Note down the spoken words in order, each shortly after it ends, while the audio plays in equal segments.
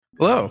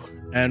Hello,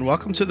 and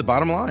welcome to The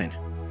Bottom Line.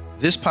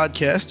 This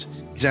podcast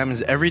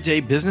examines everyday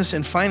business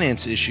and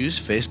finance issues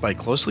faced by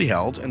closely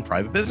held and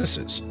private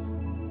businesses.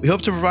 We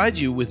hope to provide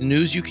you with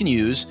news you can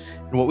use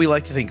in what we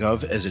like to think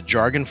of as a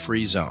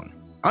jargon-free zone.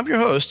 I'm your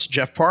host,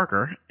 Jeff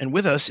Parker, and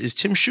with us is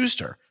Tim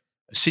Schuster,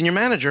 a Senior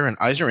Manager in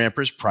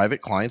EisnerAmper's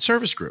Private Client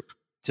Service Group.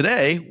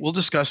 Today, we'll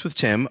discuss with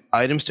Tim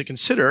items to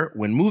consider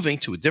when moving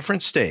to a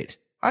different state.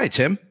 Hi,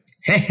 Tim.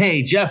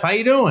 Hey, Jeff, how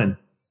you doing?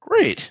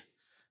 Great.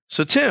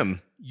 So,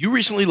 Tim, you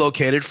recently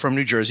located from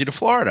New Jersey to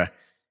Florida.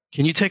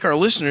 Can you take our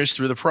listeners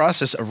through the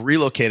process of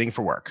relocating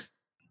for work?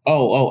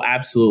 Oh,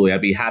 absolutely.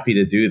 I'd be happy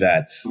to do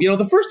that.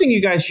 The first thing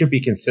you guys should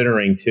be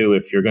considering too,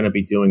 if you're going to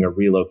be doing a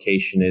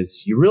relocation,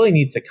 is you really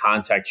need to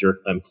contact your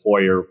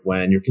employer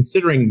when you're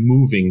considering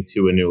moving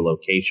to a new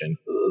location.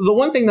 The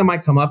one thing that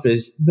might come up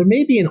is there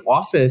may be an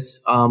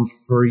office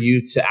for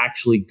you to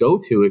actually go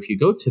to if you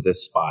go to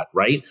this spot,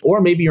 right?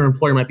 Or maybe your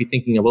employer might be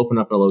thinking of opening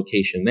up a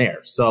location there.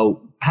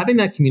 So having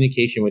that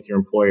communication with your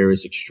employer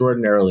is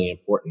extraordinarily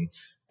important.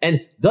 And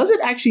does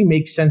it actually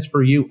make sense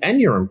for you and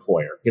your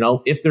employer?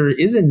 If there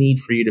is a need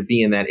for you to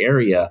be in that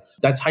area,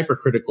 that's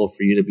hypercritical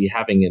for you to be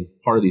having in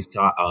part of these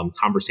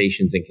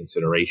conversations and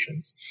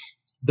considerations.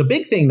 The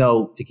big thing,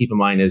 though, to keep in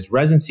mind is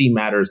residency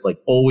matters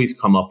always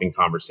come up in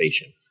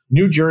conversation.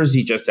 New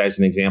Jersey, just as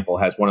an example,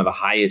 has one of the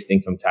highest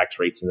income tax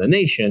rates in the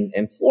nation.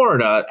 And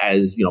Florida,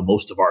 as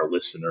most of our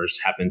listeners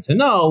happen to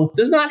know,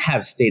 does not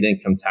have state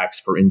income tax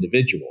for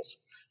individuals.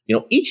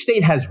 Each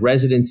state has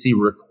residency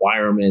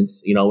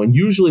requirements, and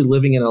usually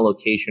living in a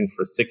location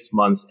for 6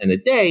 months and a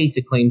day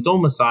to claim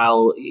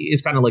domicile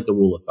is kind of like the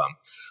rule of thumb.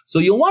 So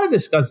you'll want to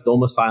discuss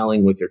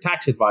domiciling with your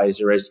tax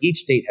advisor, as each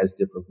state has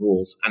different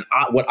rules. And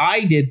what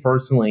I did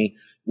personally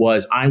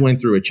was I went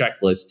through a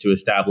checklist to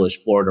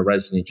establish Florida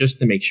residency just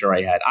to make sure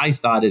I had I's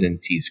dotted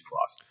and T's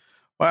crossed.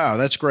 Wow,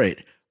 that's great.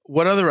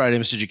 What other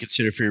items did you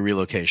consider for your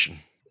relocation?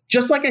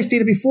 Just like I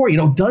stated before,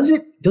 does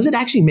it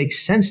actually make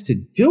sense to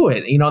do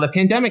it? The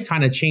pandemic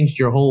kind of changed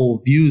your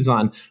whole views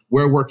on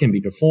where work can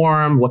be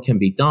performed, what can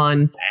be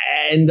done.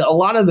 And a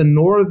lot of the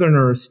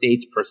northerner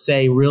states per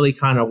se really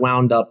kind of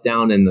wound up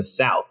down in the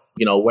South.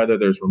 Whether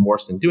there's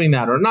remorse in doing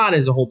that or not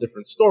is a whole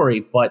different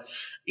story, but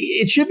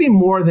it should be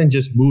more than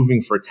just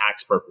moving for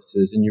tax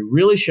purposes. And you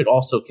really should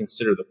also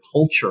consider the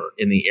culture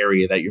in the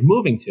area that you're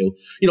moving to.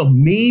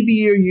 Maybe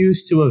you're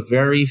used to a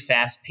very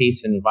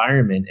fast-paced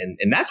environment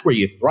and that's where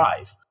you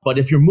thrive. But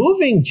if you're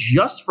moving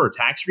just for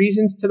tax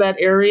reasons to that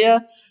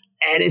area,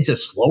 and it's a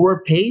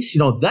slower pace,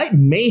 that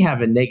may have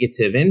a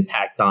negative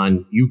impact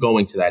on you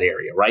going to that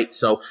area, right?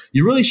 So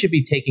you really should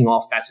be taking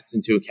all facets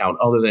into account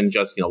other than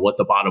just, what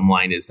the bottom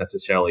line is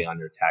necessarily on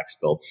your tax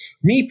bill.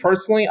 Me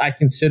personally, I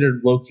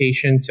considered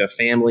location to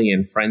family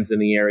and friends in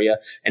the area,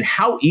 and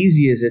how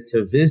easy is it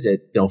to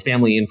visit,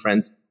 family and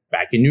friends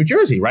back in New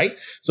Jersey, right?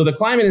 So the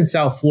climate in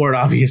South Florida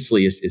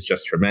obviously is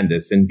just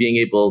tremendous, and being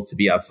able to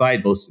be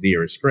outside most of the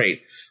year is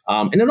great.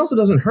 And it also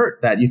doesn't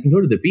hurt that you can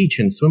go to the beach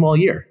and swim all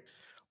year.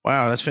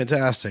 Wow, that's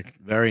fantastic.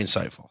 Very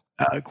insightful.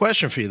 A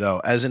question for you,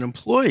 though. As an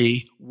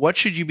employee, what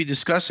should you be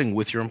discussing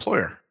with your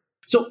employer?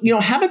 So,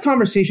 have a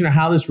conversation on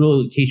how this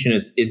relocation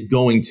is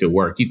going to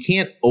work. You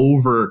can't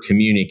over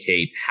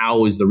communicate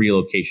how is the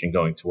relocation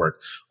going to work.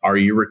 Are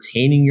you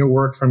retaining your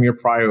work from your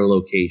prior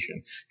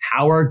location?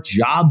 How are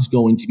jobs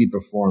going to be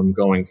performed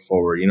going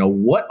forward?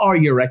 What are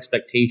your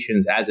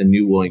expectations as a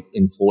new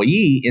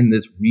employee in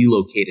this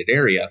relocated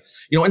area?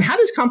 And how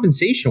does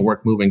compensation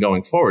work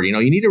going forward?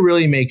 You need to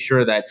really make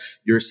sure that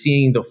you're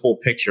seeing the full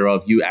picture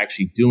of you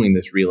actually doing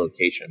this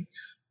relocation.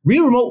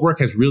 Remote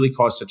work has really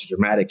caused such a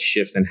dramatic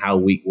shift in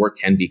how work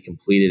can be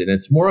completed. And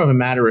it's more of a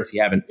matter if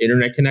you have an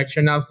internet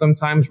connection now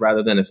sometimes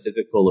rather than a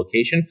physical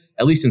location,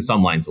 at least in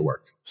some lines of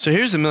work. So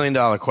here's the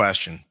 $1,000,000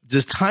 question.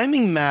 Does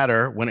timing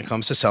matter when it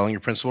comes to selling your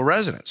principal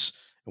residence?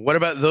 And what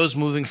about those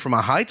moving from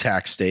a high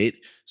tax state,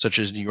 such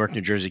as New York,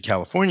 New Jersey,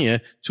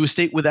 California, to a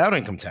state without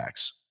income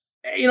tax?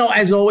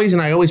 As always,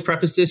 and I always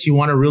preface this, you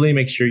want to really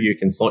make sure you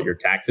consult your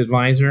tax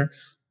advisor.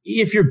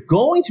 If you're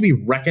going to be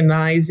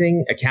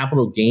recognizing a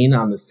capital gain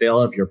on the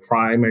sale of your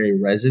primary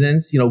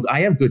residence, I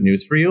have good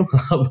news for you,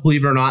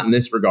 believe it or not, in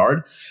this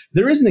regard.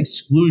 There is an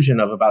exclusion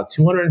of about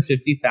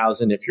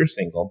 $250,000 if you're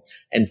single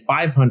and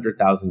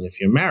 $500,000 if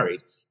you're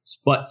married.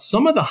 But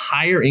some of the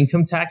higher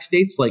income tax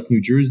states like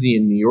New Jersey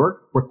and New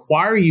York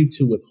require you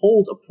to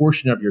withhold a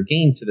portion of your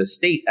gain to the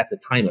state at the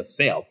time of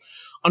sale.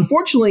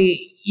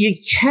 Unfortunately, you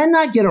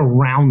cannot get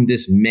around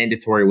this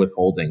mandatory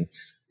withholding.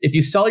 If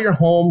you sell your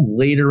home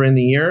later in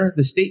the year,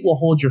 the state will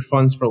hold your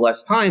funds for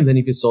less time than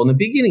if you sold in the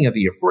beginning of the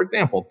year. For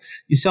example,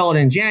 you sell it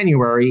in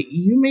January,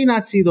 you may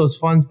not see those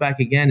funds back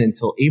again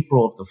until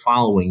April of the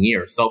following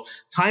year. So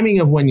timing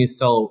of when you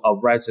sell a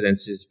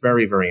residence is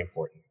very, very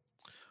important.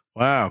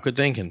 Wow, good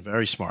thinking.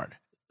 Very smart.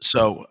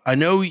 So I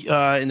know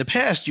in the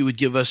past you would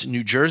give us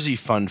New Jersey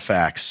fun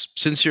facts.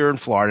 Since you're in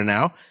Florida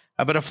now,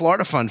 how about a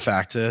Florida fun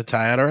fact to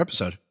tie out our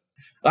episode?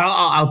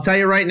 I'll tell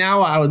you right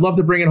now, I would love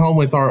to bring it home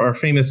with our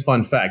famous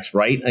fun facts,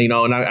 right?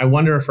 And I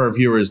wonder if our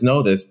viewers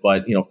know this,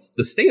 but,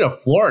 the state of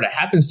Florida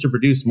happens to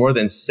produce more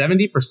than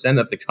 70%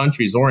 of the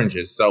country's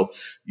oranges. So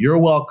you're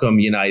welcome,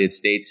 United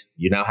States.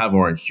 You now have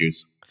orange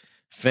juice.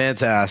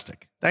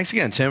 Fantastic. Thanks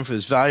again, Tim, for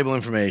this valuable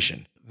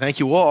information. Thank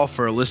you all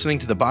for listening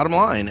to The Bottom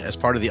Line as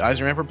part of the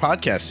EisnerAmper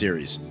podcast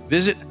series.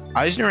 Visit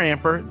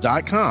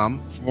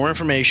EisnerAmper.com for more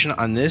information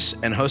on this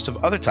and a host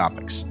of other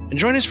topics. And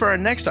join us for our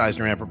next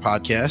EisnerAmper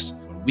podcast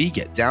when we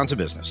get down to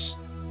business.